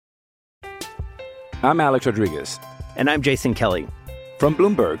I'm Alex Rodriguez. And I'm Jason Kelly. From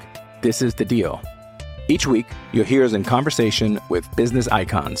Bloomberg, this is The Deal. Each week, you'll hear us in conversation with business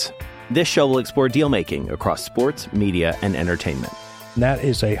icons. This show will explore deal-making across sports, media, and entertainment. That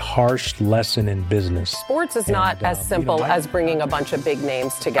is a harsh lesson in business. Sports is not as simple as bringing a bunch of big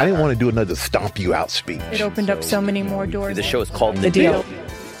names together. I didn't want to do another stomp you out speech. It opened up so many more doors. The show is called The Deal.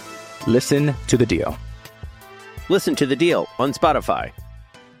 Listen to The Deal. Listen to The Deal on Spotify.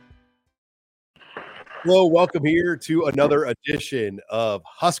 Hello, welcome here to another edition of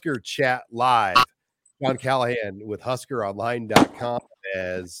Husker Chat Live. John Callahan with HuskerOnline.com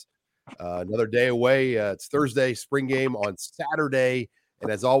as another day away. It's Thursday, spring game on Saturday. And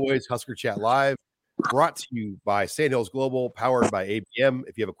as always, Husker Chat Live brought to you by Sandhills Global, powered by ABM.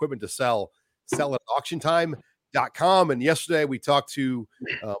 If you have equipment to sell it at auctiontime.com. And yesterday we talked to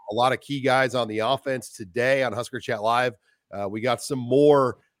a lot of key guys on the offense. Today on Husker Chat Live, we got some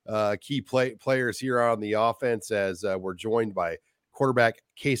more key players here on the offense as we're joined by quarterback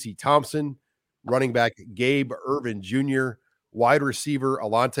Casey Thompson, running back Gabe Ervin Jr., wide receiver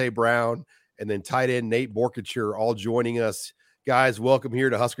Alante Brown, and then tight end Nate Borkature, all joining us. Guys, welcome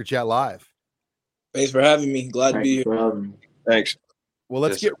here to Husker Chat Live. Thanks for having me. Glad to be here. Thanks. Well,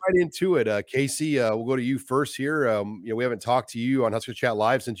 let's get right into it. Casey, we'll go to you first here. We haven't talked to you on Husker Chat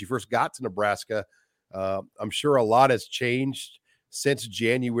Live since you first got to Nebraska. I'm sure a lot has changed since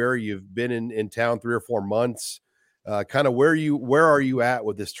January. You've been in town 3 or 4 months. Kind of where are you at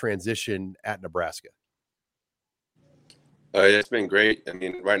with this transition at Nebraska? It's been great. I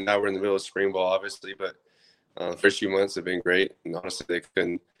mean, right now we're in the middle of spring ball, obviously, but the first few months have been great. And honestly, they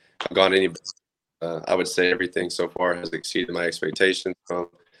couldn't have gone any better. I would say everything so far has exceeded my expectations from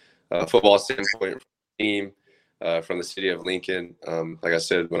a football standpoint, from the team, from the city of Lincoln. Like I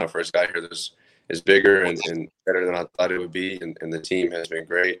said, when I first got here, it's bigger and better than I thought it would be, and the team has been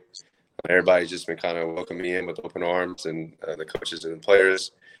great. Everybody's just been kind of welcoming me in with open arms, and the coaches and the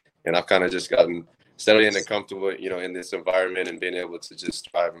players. And I've kind of just gotten settled in and comfortable, in this environment and being able to just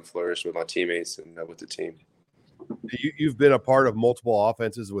thrive and flourish with my teammates and with the team. You've been a part of multiple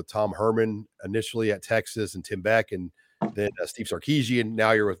offenses with Tom Herman initially at Texas and Tim Beck, and then Steve Sarkisian.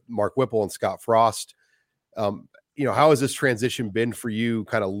 Now you're with Mark Whipple and Scott Frost. How has this transition been for you,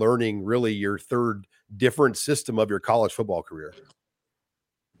 kind of learning really your third different system of your college football career?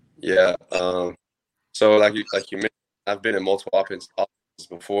 Yeah. So like you mentioned, I've been in multiple offenses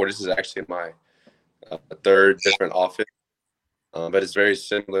before. This is actually my third different offense, but it's very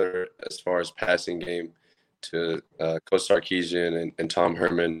similar as far as passing game to Coach Sarkisian and Tom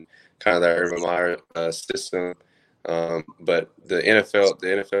Herman, kind of that Urban Meyer system. But the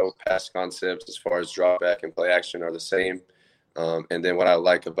NFL pass concepts as far as drop back and play action are the same. And then what I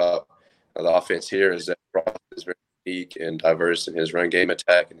like about the offense here is that Frost is very unique and diverse in his run game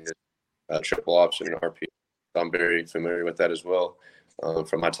attack and his triple option and RP. So I'm very familiar with that as well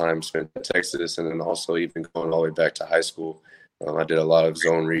from my time spent at Texas, and then also even going all the way back to high school. I did a lot of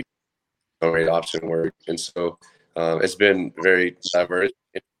zone read option work, and so it's been very diverse,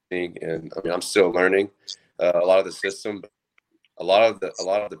 interesting, and I mean I'm still learning a lot of the system. But a lot of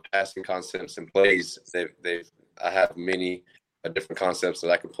the passing concepts and plays, I have many different concepts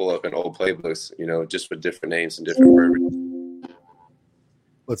that I can pull up in old playbooks, just with different names and different verbiage.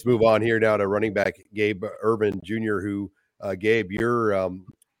 Let's move on here now to running back Gabe Ervin Jr., who, Gabe, you're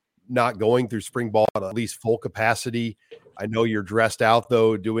not going through spring ball at least full capacity. I know you're dressed out,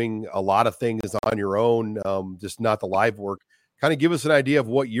 though, doing a lot of things on your own, just not the live work. Kind of give us an idea of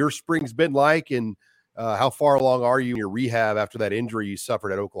what your spring's been like and how far along are you in your rehab after that injury you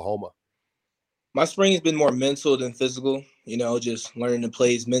suffered at Oklahoma? My spring has been more mental than physical, just learning the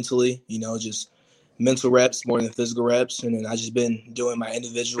plays mentally, just mental reps more than physical reps. And then I just been doing my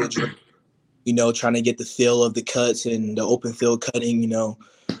individual drill, trying to get the feel of the cuts and the open field cutting,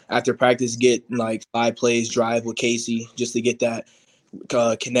 after practice, get like 5 plays drive with Casey just to get that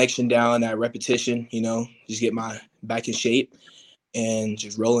connection down, that repetition, just get my back in shape and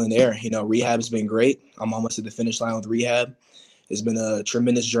just rolling there. Rehab has been great. I'm almost at the finish line with rehab. It's been a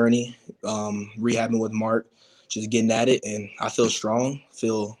tremendous journey, rehabbing with Mark, just getting at it. And I feel strong,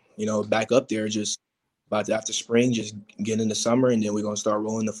 back up there, just about after spring, just getting into summer. And then we're going to start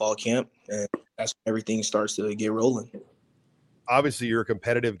rolling the fall camp. And that's when everything starts to get rolling. Obviously, you're a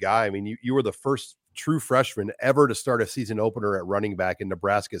competitive guy. I mean, you were the first true freshman ever to start a season opener at running back in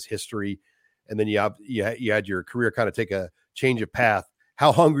Nebraska's history. And then you had your career kind of take a change of path.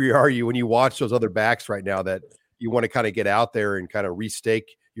 How hungry are you when you watch those other backs right now that you want to kind of get out there and kind of restake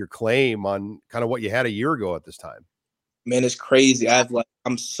your claim on kind of what you had a year ago at this time? Man, it's crazy.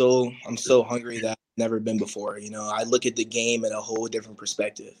 I'm so hungry that I've never been before. You know, I look at the game in a whole different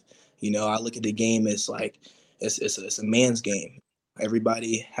perspective. You know, I look at the game as like it's a man's game.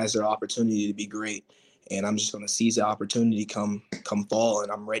 Everybody has their opportunity to be great, and I'm just going to seize the opportunity come fall,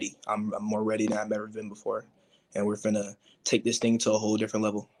 and I'm ready. I'm more ready than I've ever been before, and we're finna take this thing to a whole different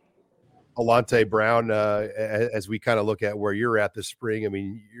level. Alante Brown, as we kind of look at where you're at this spring, I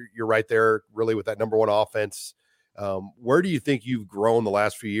mean, you're right there really with that number one offense. Where do you think you've grown the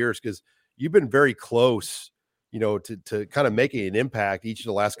last few years? Because you've been very close, you know, to kind of making an impact each of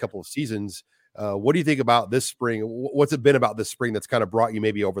the last couple of seasons. What do you think about this spring? What's it been about this spring that's kind of brought you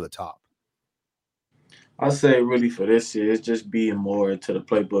maybe over the top? I say really for this year, it's just being more to the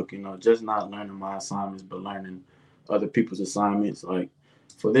playbook, you know, just not learning my assignments, but learning other people's assignments. Like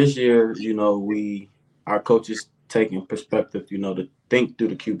for this year, you know, our coaches taking perspective, you know, to think through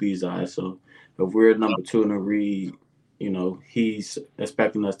the QB's eyes. So if we're number 2 in the read, you know, he's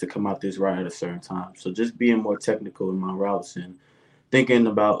expecting us to come out this route at a certain time. So just being more technical in my routes and thinking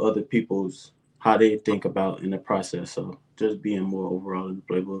about other people's, how they think about in the process. So just being more overall in the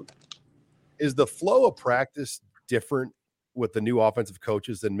playbook. Is the flow of practice different with the new offensive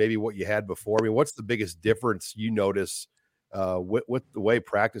coaches than maybe what you had before? I mean, what's the biggest difference you notice with the way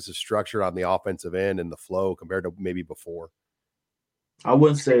practice is structured on the offensive end and the flow compared to maybe before? I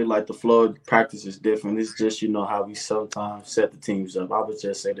wouldn't say like the flow of practice is different. It's just, you know, how we sometimes set the teams up. I would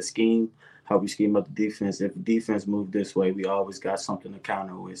just say the scheme, how we scheme up the defense. If the defense moved this way, we always got something to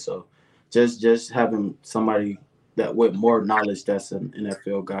counter with. So just having somebody that with more knowledge that's an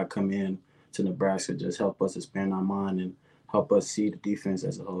NFL guy come in to Nebraska just help us expand our mind and help us see the defense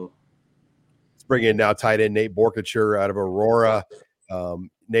as a whole. Let's bring in now tight end Nate Borkacher out of Aurora.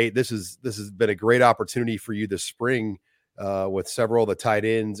 Nate, this has been a great opportunity for you this spring with several of the tight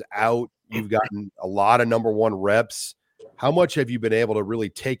ends out. You've gotten a lot of number one reps. How much have you been able to really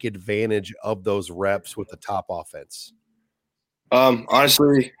take advantage of those reps with the top offense?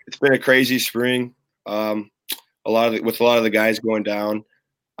 Honestly, it's been a crazy spring. With a lot of the guys going down,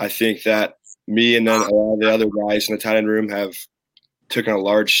 I think that me and then a lot of the other guys in the tight end room have taken a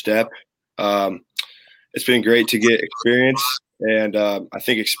large step. It's been great to get experience, and I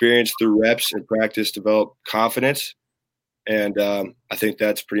think experience through reps and practice develop confidence, and I think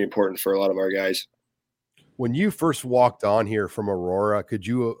that's pretty important for a lot of our guys. When you first walked on here from Aurora, could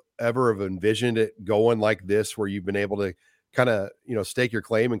you ever have envisioned it going like this, where you've been able to kind of, you know, stake your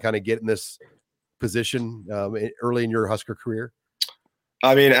claim and kind of get in this position early in your Husker career?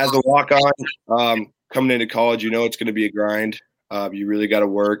 I mean, as a walk-on, coming into college, you know it's going to be a grind. You really got to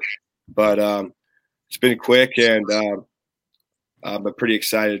work, but it's been quick, and I'm pretty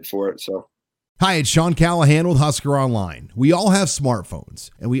excited for it. So. Hi, it's Sean Callahan with Husker Online. We all have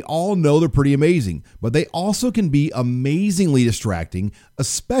smartphones, and we all know they're pretty amazing, but they also can be amazingly distracting,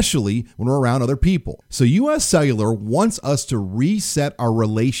 especially when we're around other people. So US Cellular wants us to reset our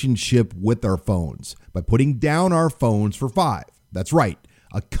relationship with our phones by putting down our phones for $5. That's right.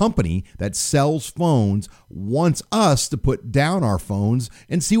 A company that sells phones wants us to put down our phones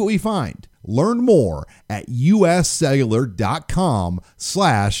and see what we find. Learn more at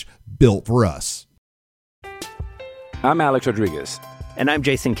uscellular.com/built for us. I'm Alex Rodriguez. And I'm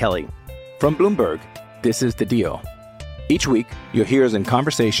Jason Kelly. From Bloomberg, this is The Deal. Each week, you'll hear us in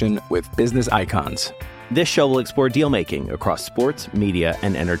conversation with business icons. This show will explore deal-making across sports, media,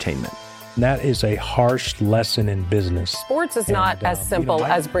 and entertainment. That is a harsh lesson in business. Sports is not as simple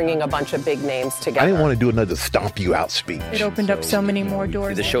as bringing a bunch of big names together. I didn't want to do another stomp you out speech. It opened up so many more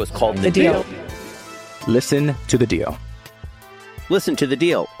doors. The show is called The Deal. Listen to The Deal. Listen to The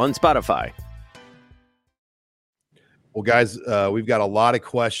Deal on Spotify. Well, guys, we've got a lot of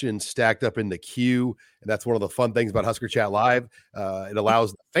questions stacked up in the queue, and that's one of the fun things about Husker Chat Live. It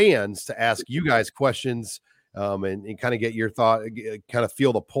allows the fans to ask you guys questions and kind of get your thought, kind of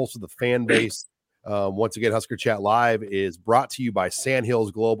feel the pulse of the fan base. Once again, Husker Chat Live is brought to you by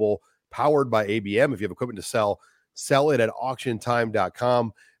Sandhills Global, powered by ABM. If you have equipment to sell it at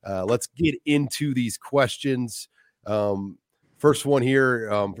auctiontime.com. Let's get into these questions. First one here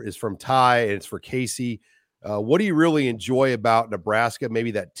is from Ty, and it's for Casey. What do you really enjoy about Nebraska,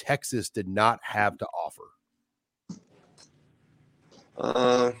 maybe that Texas did not have to offer?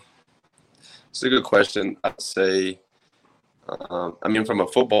 It's a good question. I'd say, I mean, from a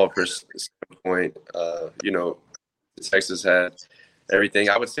football standpoint, you know, Texas had everything.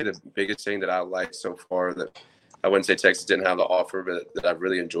 I would say the biggest thing that I like so far, that I wouldn't say Texas didn't have the offer, but that I've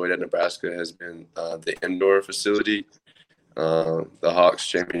really enjoyed at Nebraska has been the indoor facility. The Hawks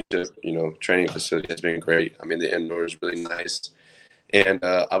championship, you know, training facility has been great. I mean, the indoor is really nice. And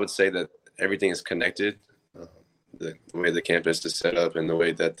I would say that everything is connected. the way the campus is set up and the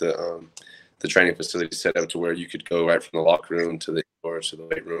way that the training facility is set up to where you could go right from the locker room to the indoors to the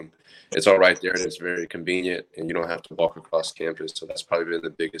weight room. It's all right there, and it's very convenient, and you don't have to walk across campus. So that's probably been the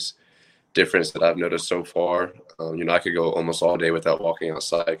biggest difference that I've noticed so far. I could go almost all day without walking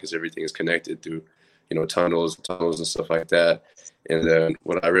outside because everything is connected through, tunnels and stuff like that. And then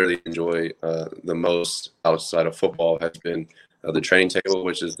what I really enjoy the most outside of football has been the training table,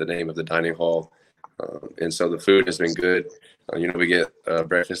 which is the name of the dining hall. And so the food has been good. We get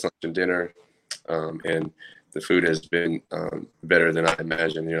breakfast, lunch, and dinner, and the food has been better than I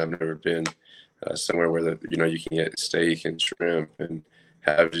imagined. I've never been somewhere where you can get steak and shrimp and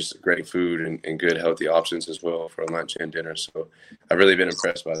have just great food and good healthy options as well for lunch and dinner. So I've really been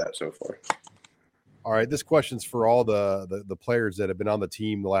impressed by that so far. All right, this question's for all the players that have been on the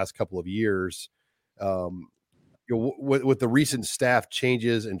team the last couple of years. With the recent staff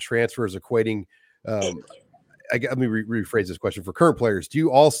changes and transfers equating, let me rephrase this question for current players. Do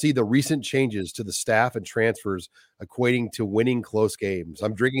you all see the recent changes to the staff and transfers equating to winning close games?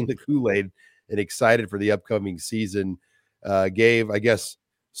 I'm drinking the Kool-Aid and excited for the upcoming season. Gabe, I guess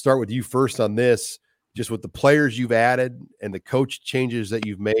start with you first on this, just with the players you've added and the coach changes that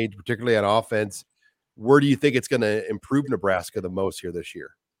you've made, particularly on offense. Where do you think it's going to improve Nebraska the most here this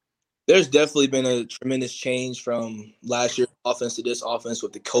year? There's definitely been a tremendous change from last year's offense to this offense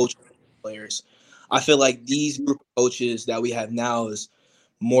with the coach players. I feel like these group of coaches that we have now is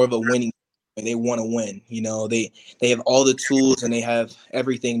more of a winning, and they want to win. They have all the tools and they have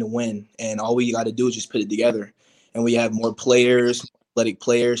everything to win, and all we got to do is just put it together. And we have more players, athletic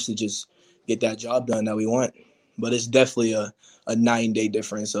players, to just get that job done that we want. But it's definitely a 9-day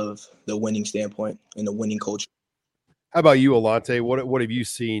difference of the winning standpoint and the winning culture. How about you, Alante? What have you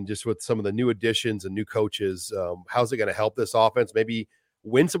seen just with some of the new additions and new coaches? How's it going to help this offense maybe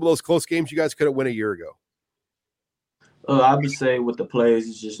win some of those close games you guys couldn't win a year ago? I would say with the players,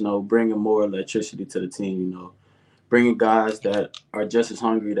 it's just, bringing more electricity to the team, bringing guys that are just as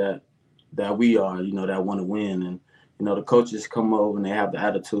hungry that we are, that want to win. And, the coaches come over and they have the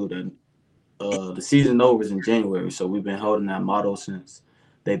attitude, and the season overs in January. So we've been holding that motto since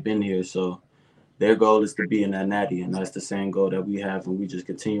they've been here. So their goal is to be in that natty, and that's the same goal that we have. And we just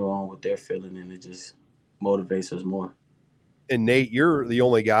continue on with their feeling, and it just motivates us more. And Nate, you're the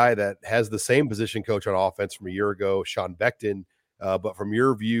only guy that has the same position coach on offense from a year ago, Sean Beckton. But from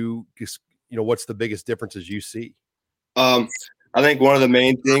your view, what's the biggest differences you see? I think one of the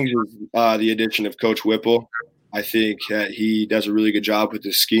main things is the addition of Coach Whipple. I think that he does a really good job with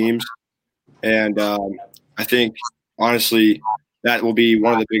his schemes. And I think, honestly, that will be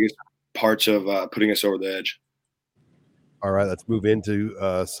one of the biggest parts of putting us over the edge. All right, let's move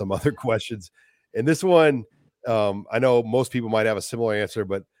into some other questions. And this one, I know most people might have a similar answer,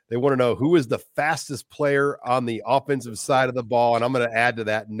 but they want to know who is the fastest player on the offensive side of the ball. And I'm going to add to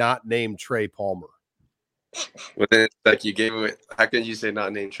that, not named Trey Palmer. Well, then, like you gave it. How can you say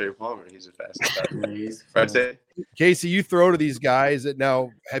not named Trey Palmer? He's the fastest. Right, Casey, you throw to these guys. Now,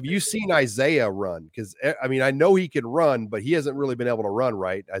 have you seen Isaiah run? Because I know he can run, but he hasn't really been able to run,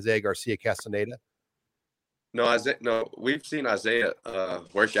 right? Isaiah Garcia Castaneda. No, we've seen Isaiah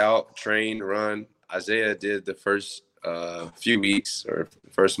work out, train, run. Isaiah did the first few weeks or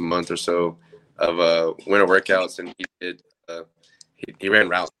first month or so of winter workouts, and he did he ran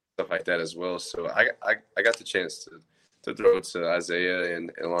routes. Stuff like that as well. So I got the chance to throw to Isaiah and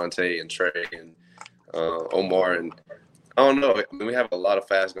Alante and Trey and Omar, and I don't know. We have a lot of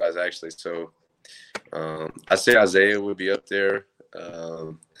fast guys actually. So I say Isaiah would be up there.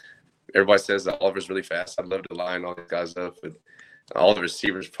 Everybody says that Oliver's really fast. I'd love to line all the guys up, but all the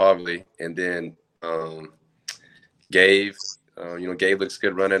receivers probably, and then Gabe. Gabe looks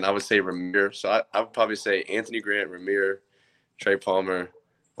good running. I would say Ramir. So I would probably say Anthony Grant, Ramir, Trey Palmer,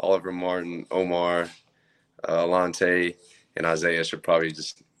 Oliver Martin, Omar, Alante, and Isaiah should probably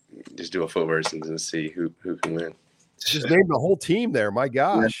just do a full version and see who can win. Just name the whole team there. My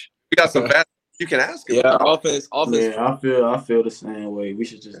gosh, we got some fast. You can ask him. Yeah, offense. Yeah, I feel the same way. We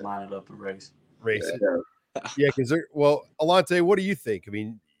should just line it up and race it. Yeah, because Alante, what do you think? I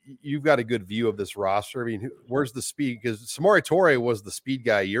mean, you've got a good view of this roster. I mean, where's the speed? Because Samori Toure was the speed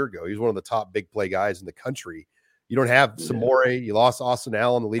guy a year ago. He's one of the top big play guys in the country. You don't have Samori. You lost Austin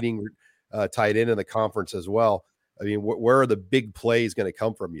Allen, the leading tight end in the conference as well. I mean, where are the big plays going to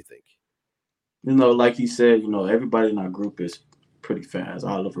come from, you think? Like you said, everybody in our group is pretty fast.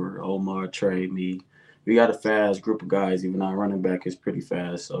 Oliver, Omar, Trey, me. We got a fast group of guys. Even our running back is pretty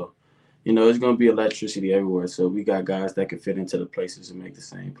fast. So, it's going to be electricity everywhere. So we got guys that can fit into the places and make the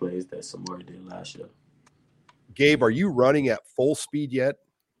same plays that Samori did last year. Gabe, are you running at full speed yet?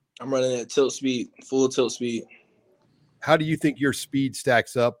 I'm running at tilt speed, full tilt speed. How do you think your speed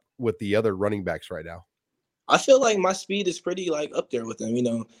stacks up with the other running backs right now? I feel like my speed is pretty like up there with them. You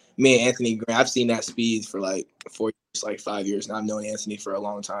know, me and Anthony Grant, I've seen that speed for like 4 years, like 5 years now. I've known Anthony for a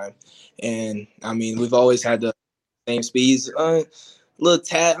long time. And I mean, we've always had the same speeds. Little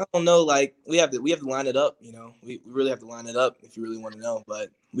tad, I don't know, like we have to line it up, you know. We really have to line it up if you really want to know. But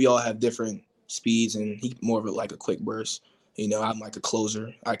we all have different speeds, and he's more of like a quick burst. You know, I'm like a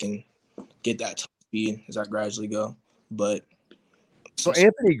closer. I can get that top speed as I gradually go. But so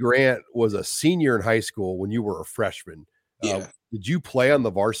Anthony Grant was a senior in high school when you were a freshman. Yeah. Did you play on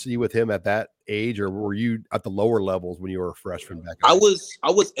the varsity with him at that age, or were you at the lower levels when you were a freshman back then? I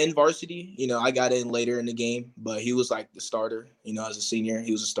was in varsity. You know, I got in later in the game, but he was like the starter. You know, as a senior,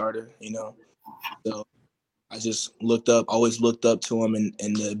 he was a starter. You know, so I just always looked up to him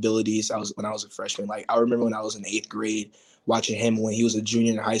and the abilities. When I was a freshman. Like I remember when I was in 8th grade, watching him when he was a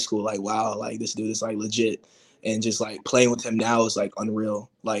junior in high school. Like wow, like this dude is like legit. And just like playing with him now is like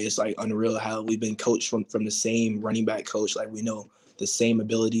unreal. Like it's like unreal how we've been coached from the same running back coach. Like we know the same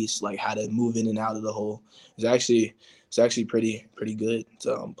abilities, like how to move in and out of the hole. It's actually pretty good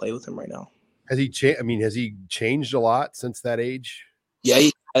to play with him right now. Has he changed? I mean, has he changed a lot since that age? Yeah,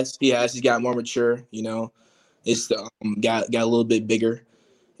 he has. He's got more mature. You know, it's got a little bit bigger,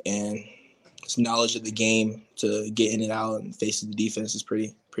 and his knowledge of the game to get in and out and facing the defense is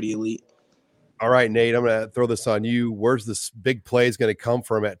pretty elite. All right, Nate, I'm going to throw this on you. Where's this big play is going to come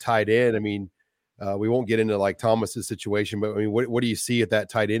from at tight end? I mean, we won't get into like Thomas's situation, but I mean, what do you see at that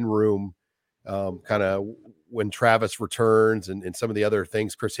tight end room kind of when Travis returns and some of the other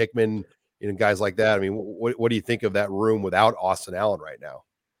things, Chris Hickman and guys like that? I mean, what do you think of that room without Austin Allen right now?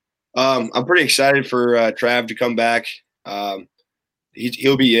 I'm pretty excited for Trav to come back.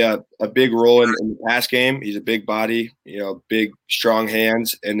 He'll be a big role in the pass game. He's a big body, you know, big, strong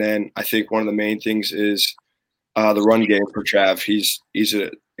hands. And then I think one of the main things is the run game for Trav. He's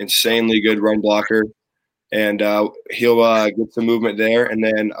an insanely good run blocker, and he'll get some movement there. And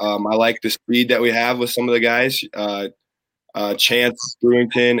then I like the speed that we have with some of the guys, Chance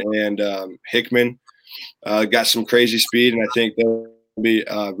Brewington and Hickman. Got some crazy speed, and I think they'll be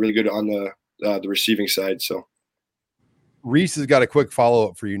really good on the receiving side. So. Reese has got a quick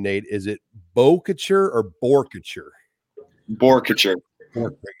follow-up for you, Nate. Is it Bokature or Borkature? Borkature.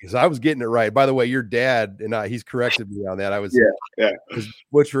 Because I was getting it right. By the way, your dad, and he's corrected me on that. I was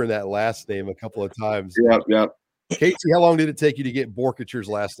butchering that last name a couple of times. Yeah. Casey, how long did it take you to get Borkachure's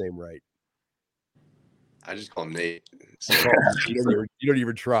last name right? I just call him Nate. So. You don't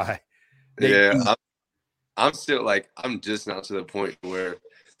even try. Nate, yeah, I'm still like, I'm just not to the point where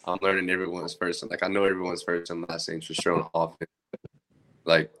I'm learning everyone's first. Like I know everyone's first and last names for sure on offense.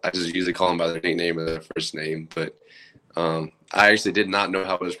 Like I just usually call them by their nickname or their first name. But I actually did not know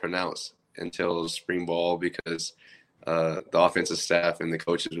how it was pronounced until spring ball because the offensive staff and the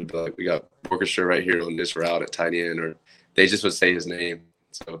coaches would be like, "We got Borkature right here on this route at tight end," or they just would say his name.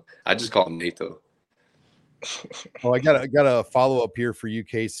 So I just call him Nate though. Well, I got a follow up here for you,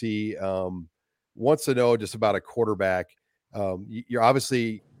 Casey. Wants to know just about a quarterback. You're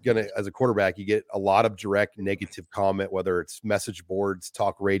obviously as a quarterback, you get a lot of direct negative comment, whether it's message boards,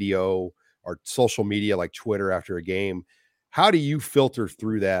 talk radio, or social media like Twitter after a game. How do you filter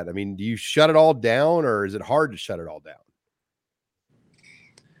through that? I mean, do you shut it all down, or is it hard to shut it all down?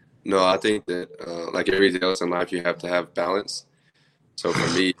 No, I think that like everything else in life, you have to have balance. So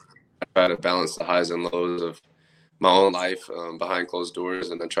for me, I try to balance the highs and lows of my own life behind closed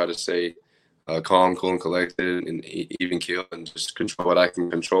doors, and I try to stay calm, cool, and collected, and even keel, and just control what I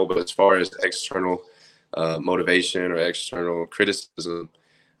can control. But as far as external motivation or external criticism,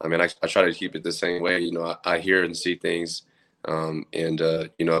 I mean, I try to keep it the same way. You know, I hear and see things, and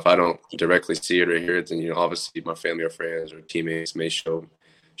you know, if I don't directly see it or hear it, then you know, obviously my family or friends or teammates may show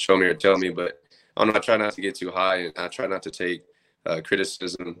me or tell me. But I don't know, I try not to get too high, and I try not to take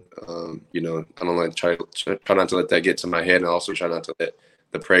criticism. You know, I don't like try not to let that get to my head, and I also try not to let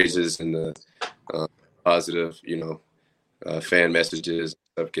the praises and the positive, you know, fan messages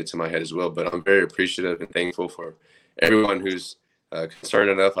stuff get to my head as well. But I'm very appreciative and thankful for everyone who's concerned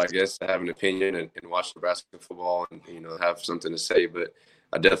enough, I guess, to have an opinion and watch Nebraska football and, you know, have something to say. But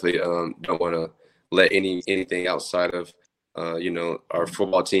I definitely don't want to let anything outside of, you know, our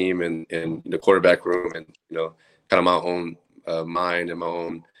football team and the quarterback room and, you know, kind of my own mind and my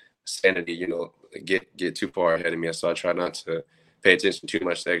own sanity, you know, get too far ahead of me. So I try not to pay attention too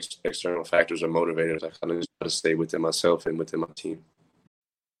much to external factors or motivators. I kind of just try to stay within myself and within my team.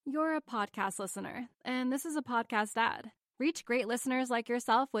 You're a podcast listener, and this is a podcast ad. Reach great listeners like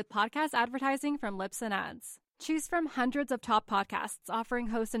yourself with podcast advertising from Lips and Ads. Choose from hundreds of top podcasts offering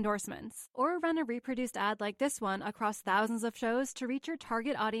host endorsements, or run a reproduced ad like this one across thousands of shows to reach your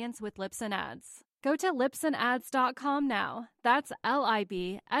target audience with Libsyn Ads. Go to libsynads.com now. That's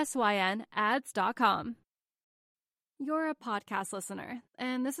LIBSYN ads.com. You're a podcast listener,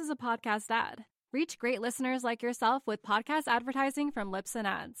 and this is a podcast ad. Reach great listeners like yourself with podcast advertising from Libsyn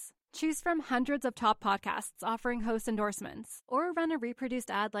Ads. Choose from hundreds of top podcasts offering host endorsements, or run a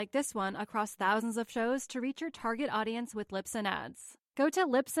reproduced ad like this one across thousands of shows to reach your target audience with Libsyn Ads. Go to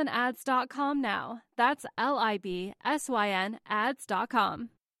libsynads.com now. That's LIBSYN ads.com.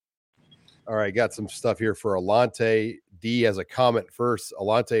 All right, got some stuff here for Alante. D has a comment first.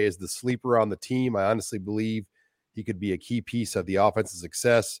 Alante is the sleeper on the team. I honestly believe he could be a key piece of the offense's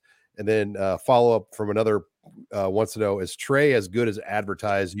success. And then follow up from another wants to know, is Trey as good as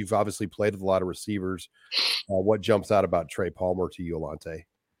advertised? You've obviously played with a lot of receivers. What jumps out about Trey Palmer to you, Alante?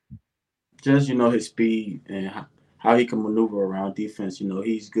 Just, his speed and how he can maneuver around defense.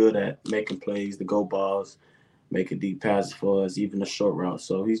 He's good at making plays, the go balls, making deep passes for us, even the short route.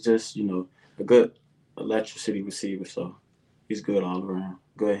 So he's just, a good electricity receiver. So he's good all around.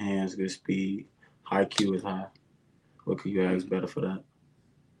 Good hands, good speed. High Q is high. What could you ask better for that?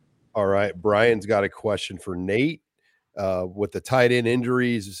 All right. Brian's got a question for Nate. With the tight end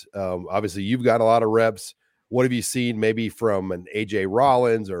injuries, obviously you've got a lot of reps. What have you seen maybe from an AJ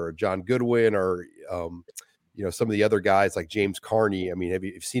Rollins or a John Goodwin or, some of the other guys like James Carney? I mean, have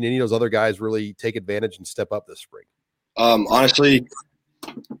you seen any of those other guys really take advantage and step up this spring? Honestly,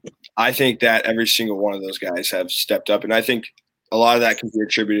 I think that every single one of those guys have stepped up, and I think a lot of that can be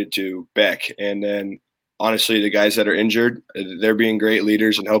attributed to Beck. And then honestly, the guys that are injured, they're being great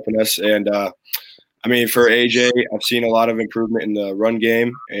leaders and helping us. And for AJ, I've seen a lot of improvement in the run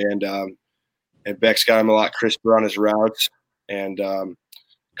game, and Beck's got him a lot crisper on his routes. And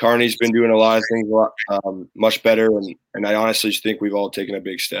Carney's been doing a lot of things a lot much better, and I honestly think we've all taken a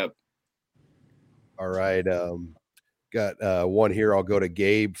big step. All right. Got one here. I'll go to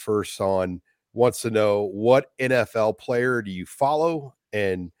Gabe first wants to know, what NFL player do you follow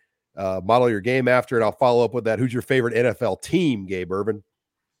and model your game after? And I'll follow up with that. Who's your favorite NFL team, Gabe Urban?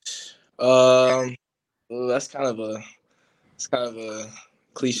 That's kind of a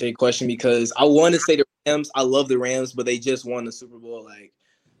cliche question because I want to say the Rams. I love the Rams, but they just won the Super Bowl. Like,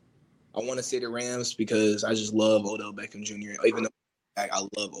 I want to say the Rams because I just love Odell Beckham Jr. Even though I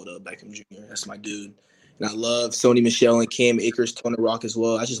love Odell Beckham Jr. That's my dude. And I love Sony Michel and Cam Akers, Tony Rock as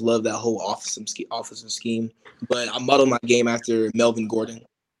well. I just love that whole offensive scheme. But I model my game after Melvin Gordon.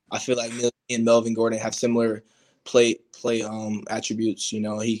 I feel like me and Melvin Gordon have similar play attributes.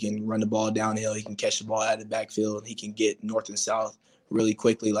 He can run the ball downhill. He can catch the ball out of the backfield. He can get north and south really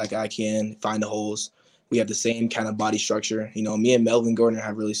quickly like I can, find the holes. We have the same kind of body structure. Me and Melvin Gordon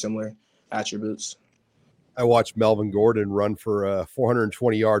have really similar attributes. I watched Melvin Gordon run for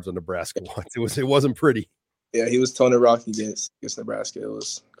 420 yards on Nebraska once. It wasn't pretty. Yeah, he was Tony Rock against Nebraska. It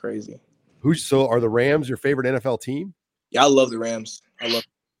was crazy. So are the Rams your favorite NFL team? Yeah, I love the Rams.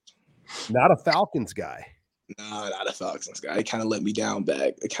 Not a Falcons guy. Nah, not a Falcons guy. It kind of let me down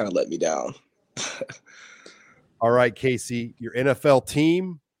back. It kind of let me down. All right, Casey, your NFL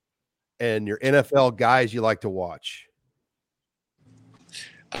team and your NFL guys you like to watch.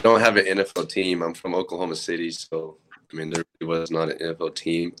 I don't have an NFL team. I'm from Oklahoma City, so there really was not an NFL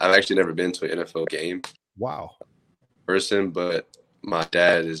team. I've actually never been to an NFL game. Wow. Person, but my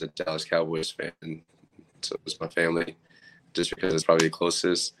dad is a Dallas Cowboys fan, so it's my family, just because it's probably the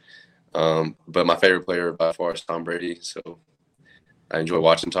closest. But my favorite player by far is Tom Brady, so I enjoy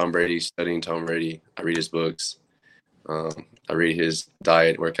watching Tom Brady, studying Tom Brady. I read his books. I read his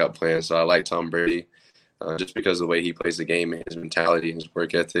diet, workout plan, so I like Tom Brady. Just because of the way he plays the game and his mentality and his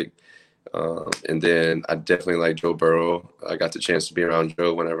work ethic. And then I definitely like Joe Burrow. I got the chance to be around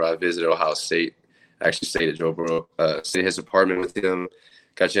Joe whenever I visited Ohio State. I actually stayed at Joe Burrow, stayed at his apartment with him,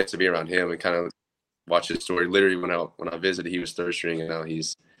 got a chance to be around him and kind of watch his story. Literally when I visited, he was third string, and now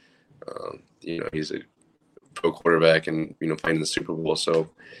he's a pro quarterback and, playing in the Super Bowl.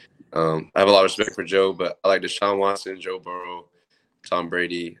 So I have a lot of respect for Joe, but I like Deshaun Watson, Joe Burrow, Tom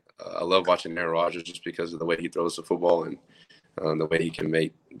Brady. I love watching Aaron Rodgers just because of the way he throws the football and the way he can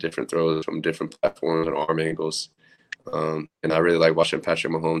make different throws from different platforms and arm angles. And I really like watching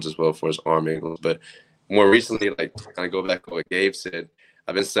Patrick Mahomes as well for his arm angles. But more recently, like kind of go back to what Gabe said,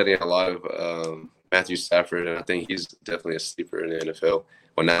 I've been studying a lot of Matthew Stafford, and I think he's definitely a sleeper in the NFL.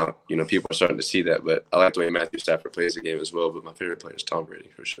 Well, now, people are starting to see that, but I like the way Matthew Stafford plays the game as well. But my favorite player is Tom Brady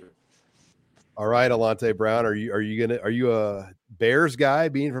for sure. All right, Alante Brown, are you a Bears guy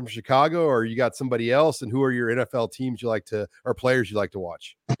being from Chicago, or you got somebody else? And who are your NFL teams or players you like to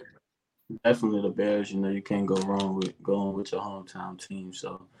watch? Definitely the Bears. You know, you can't go wrong with going with your hometown team.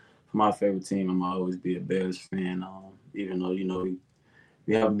 So, for my favorite team, I'm always be a Bears fan. Even though, you know,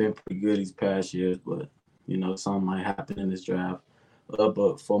 we haven't been pretty good these past years, but, you know, something might happen in this draft.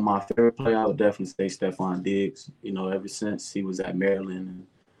 But for my favorite player, I would definitely say Stephon Diggs. You know, ever since he was at Maryland and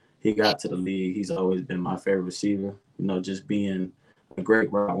he got to the league, he's always been my favorite receiver. You know, just being a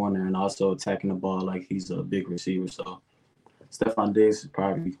great route runner and also attacking the ball like he's a big receiver. So Stephon Diggs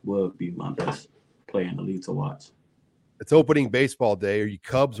probably will be my best player in the league to watch. It's opening baseball day. Are you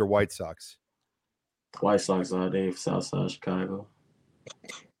Cubs or White Sox? White Sox all day, Southside Chicago.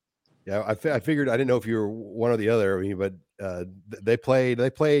 Yeah, I figured. I didn't know if you were one or the other. I mean, but they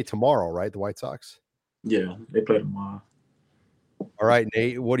play tomorrow, right? The White Sox. Yeah, they play tomorrow. All right,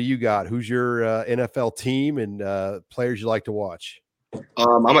 Nate. What do you got? Who's your NFL team and players you like to watch?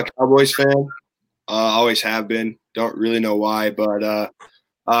 I'm a Cowboys fan. Always have been. Don't really know why, but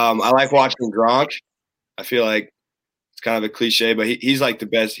I like watching Gronk. I feel like it's kind of a cliche, but he's like the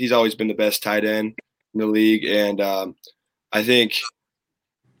best. He's always been the best tight end in the league, and I think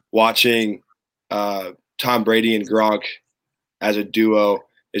watching Tom Brady and Gronk as a duo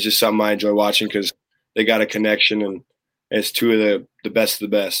is just something I enjoy watching because they got a connection, and it's two of the best of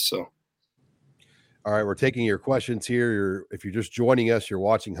the best. So. All right, we're taking your questions here. If you're just joining us, you're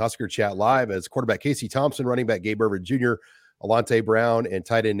watching Husker Chat Live as quarterback Casey Thompson, running back Gabe Ervin Jr., Alante Brown, and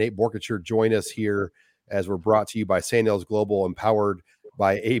tight end Nate Borkature join us here as we're brought to you by Sandals Global, empowered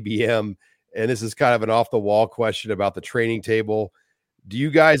by ABM. And this is kind of an off-the-wall question about the training table. Do you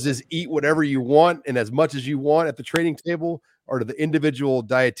guys just eat whatever you want and as much as you want at the training table, or do the individual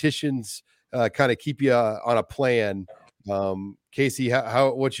dietitians kind of keep you on a plan? Casey,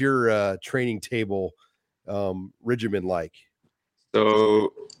 what's your training table regimen like?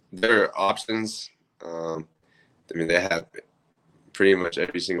 So there are options. I mean, they have pretty much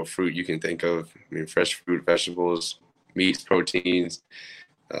every single fruit you can think of. I mean, fresh fruit, vegetables, meats, proteins,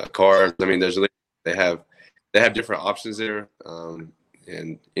 carbs. I mean, they have different options there.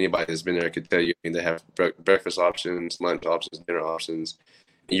 And anybody that's been there could tell you, I mean, they have breakfast options, lunch options, dinner options.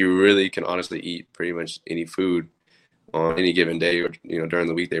 You really can honestly eat pretty much any food on any given day, or during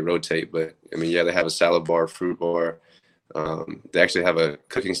the week they rotate. But I mean, yeah, they have a salad bar, fruit bar. They actually have a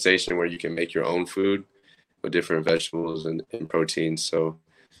cooking station where you can make your own food with different vegetables and proteins. So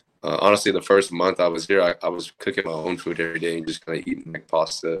honestly, the first month I was here, I was cooking my own food every day and just kind of eating like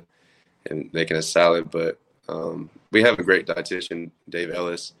pasta and making a salad. But we have a great dietitian, Dave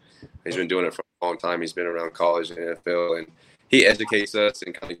Ellis. He's been doing it for a long time. He's been around college and NFL, and he educates us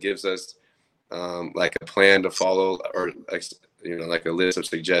and kind of gives us like a plan to follow, or like a list of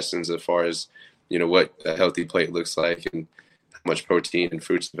suggestions as far as what a healthy plate looks like and how much protein and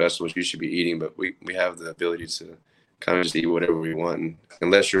fruits and vegetables you should be eating. But we have the ability to kind of just eat whatever we want, and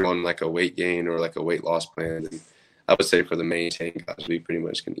unless you're on like a weight gain or like a weight loss plan, then I would say for the maintain guys, we pretty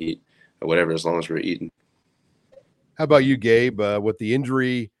much can eat whatever as long as we're eating. How about you, Gabe? With the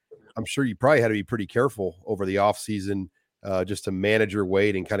injury, I'm sure you probably had to be pretty careful over the off season. Just to manage your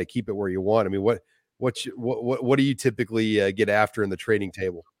weight and kind of keep it where you want. I mean, what do you typically get after in the training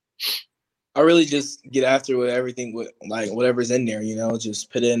table? I really just get after with everything, with like whatever's in there,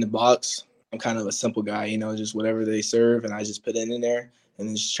 just put it in the box. I'm kind of a simple guy, just whatever they serve, and I just put it in there and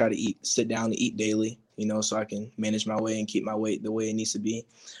then just try to sit down and eat daily, so I can manage my weight and keep my weight the way it needs to be.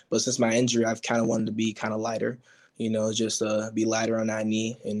 But since my injury, I've kind of wanted to be kind of lighter, just be lighter on that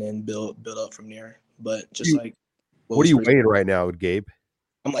knee and then build up from there. But just like, what are you weighing right now, Gabe?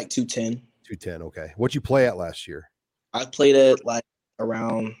 I'm like 210. 210, okay. What'd you play at last year? I played at like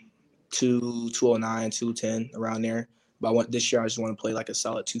around 209, 210, around there. But this year I just want to play like a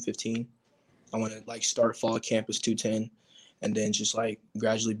solid 215. I want to like start fall camp as 210 and then just like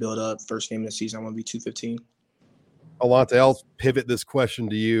gradually build up. First game of the season, I want to be 215. Alante, I'll pivot this question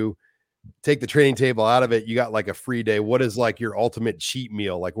to you. Take the training table out of it. You got like a free day. What is like your ultimate cheat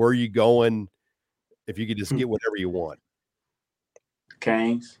meal? Like, where are you going if you could just get whatever you want?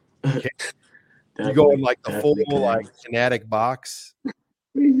 Canes. You go in like the full like Fanatic box.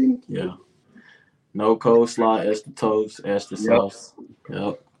 Yeah. No coleslaw, extra toast, extra sauce.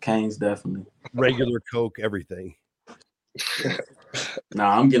 Yep. Canes definitely. Regular Coke, everything.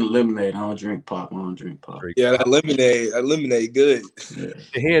 Nah, I'm getting lemonade. I don't drink pop. Yeah, that lemonade, good. Yeah.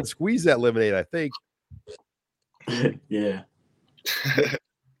 The hand squeeze that lemonade, I think. Yeah.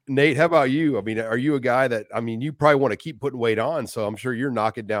 Nate, how about you? I mean, are you a guy that, you probably want to keep putting weight on, so I'm sure you're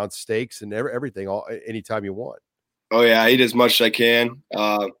knocking down steaks and everything anytime you want. Oh, yeah, I eat as much as I can.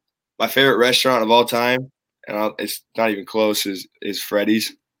 My favorite restaurant of all time, and it's not even close, is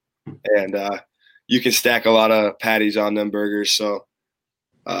Freddy's. And you can stack a lot of patties on them burgers, so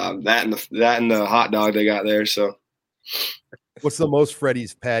that and the hot dog they got there. So, what's the most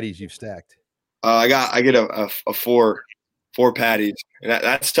Freddy's patties you've stacked? I get a four patties, and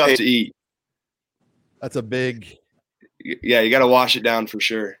that's tough to eat. That's a big. Yeah, you got to wash it down for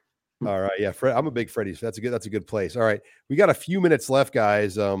sure. All right, yeah, I'm a big Freddy's. That's a good place. All right, we got a few minutes left,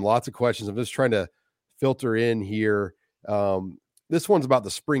 guys. Lots of questions. I'm just trying to filter in here. This one's about the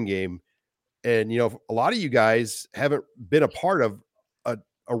spring game, and a lot of you guys haven't been a part of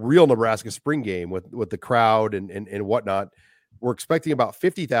a real Nebraska spring game with the crowd and whatnot. We're expecting about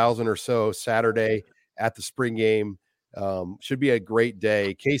 50,000 or so Saturday at the spring game. Should be a great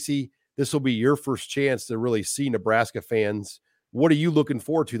day. Casey, this will be your first chance to really see Nebraska fans. What are you looking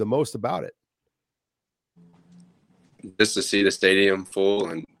forward to the most about it? Just to see the stadium full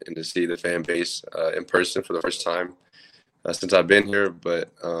and to see the fan base in person for the first time since I've been here.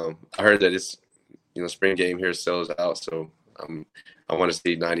 But I heard that it's, spring game here sells out. So I want to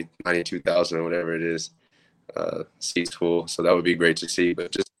see 92,000 or whatever it is seats full. So that would be great to see.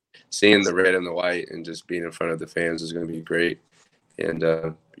 But just seeing the red and the white and just being in front of the fans is going to be great. And,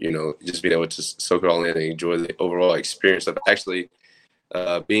 just being able to soak it all in and enjoy the overall experience of actually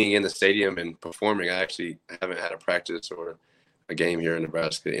being in the stadium and performing. I haven't had a practice or a game here in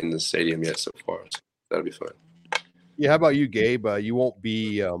Nebraska in the stadium yet so far. So that'll be fun. Yeah. How about you, Gabe? You won't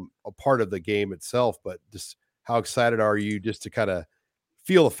be a part of the game itself, but just how excited are you just to kind of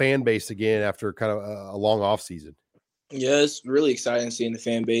feel a fan base again after kind of a long off season? Yeah, it's really exciting seeing the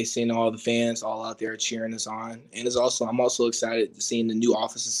fan base, seeing all the fans all out there cheering us on. And I'm also excited seeing the new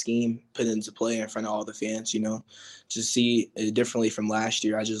offensive scheme put into play in front of all the fans, to see it differently from last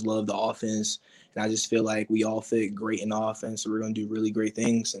year. I just love the offense, and I just feel like we all fit great in the offense. So we're going to do really great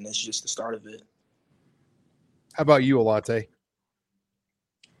things, and it's just the start of it. How about you, Alante?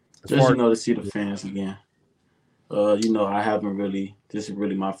 Just, to see the fans again. I haven't really – this is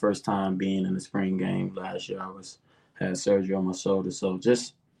really my first time being in the spring game. Last year I had surgery on my shoulder, so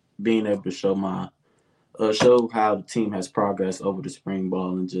just being able to show show how the team has progressed over the spring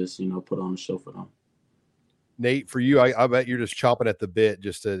ball and just put on a show for them. Nate, for you, I bet you're just chomping at the bit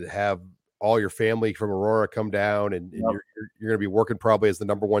just to have all your family from Aurora come down, and yep. You're going to be working probably as the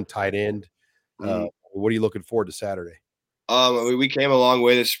number one tight end. What are you looking forward to Saturday? We came a long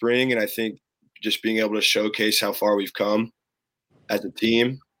way this spring, and I think just being able to showcase how far we've come as a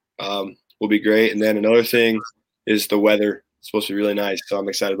team will be great. And then another thing is the weather. It's supposed to be really nice, so I'm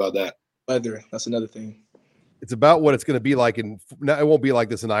excited about that. Weather, that's another thing. It's about what it's going to be like it won't be like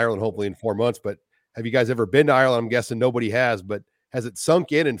this in Ireland, hopefully in 4 months, but have you guys ever been to Ireland? I'm guessing nobody has, but has it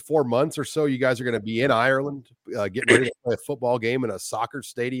sunk in 4 months or so? You guys are going to be in Ireland, getting ready to play a football game in a soccer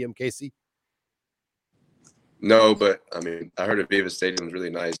stadium, Casey? No, but I heard Aviva Stadium is really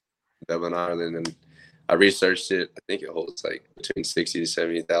nice in Dublin, Ireland, and I researched it. I think it holds like between 60 to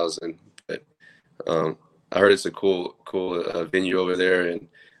 70,000, but I heard it's a cool venue over there,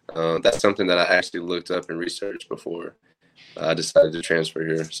 and that's something that I actually looked up and researched before I decided to transfer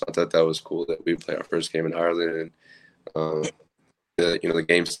here. So I thought that was cool that we play our first game in Ireland, and the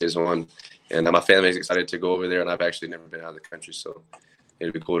game stays on, and my family's excited to go over there, and I've actually never been out of the country, so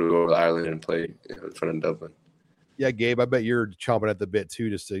it'd be cool to go over to Ireland and play in front of Dublin. Yeah, Gabe, I bet you're chomping at the bit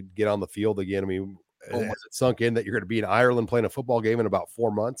too, just to get on the field again. Has it sunk in that you're going to be in Ireland playing a football game in about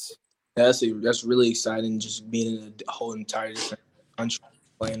 4 months? That's really exciting, just being in a whole entire different country,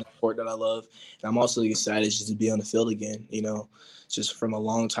 playing a sport that I love. And I'm also excited just to be on the field again, just from a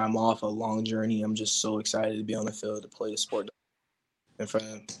long time off, a long journey. I'm just so excited to be on the field to play the sport in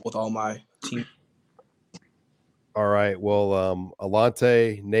front with all my team. All right. Well,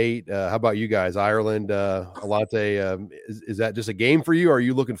 Alante, Nate, how about you guys? Ireland, Alante, is that just a game for you, or are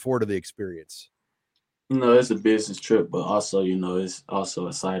you looking forward to the experience? It's a business trip, but also, it's also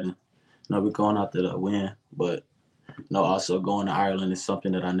exciting. We're going out there to win, but also going to Ireland is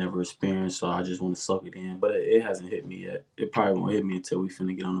something that I never experienced, so I just want to soak it in. But it hasn't hit me yet. It probably won't hit me until we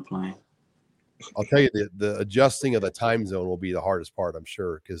finna get on the plane. I'll tell you, the adjusting of the time zone will be the hardest part, I'm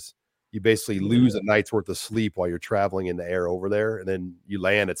sure, because you basically lose a night's worth of sleep while you're traveling in the air over there, and then you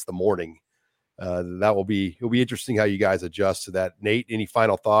land, it's the morning. It'll be interesting how you guys adjust to that. Nate, any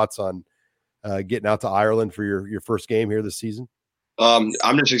final thoughts on getting out to Ireland for your first game here this season? I'm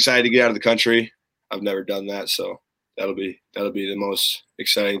just excited to get out of the country. I've never done that, so that'll be the most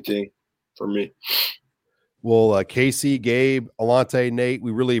exciting thing for me. Well, Casey, Gabe, Alante, Nate,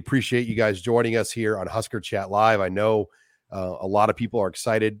 we really appreciate you guys joining us here on Husker Chat Live. I know a lot of people are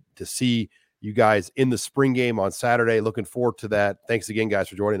excited to see you guys in the spring game on Saturday. Looking forward to that. Thanks again, guys,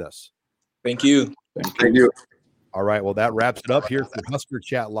 for joining us. Thank you. Thank you. All right. Well, that wraps it up here for Husker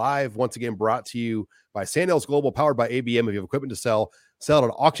Chat Live. Once again, brought to you by Sandals Global, powered by ABM. If you have equipment to sell, Sell it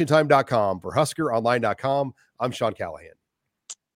on auctiontime.com. For HuskerOnline.com, I'm Sean Callahan.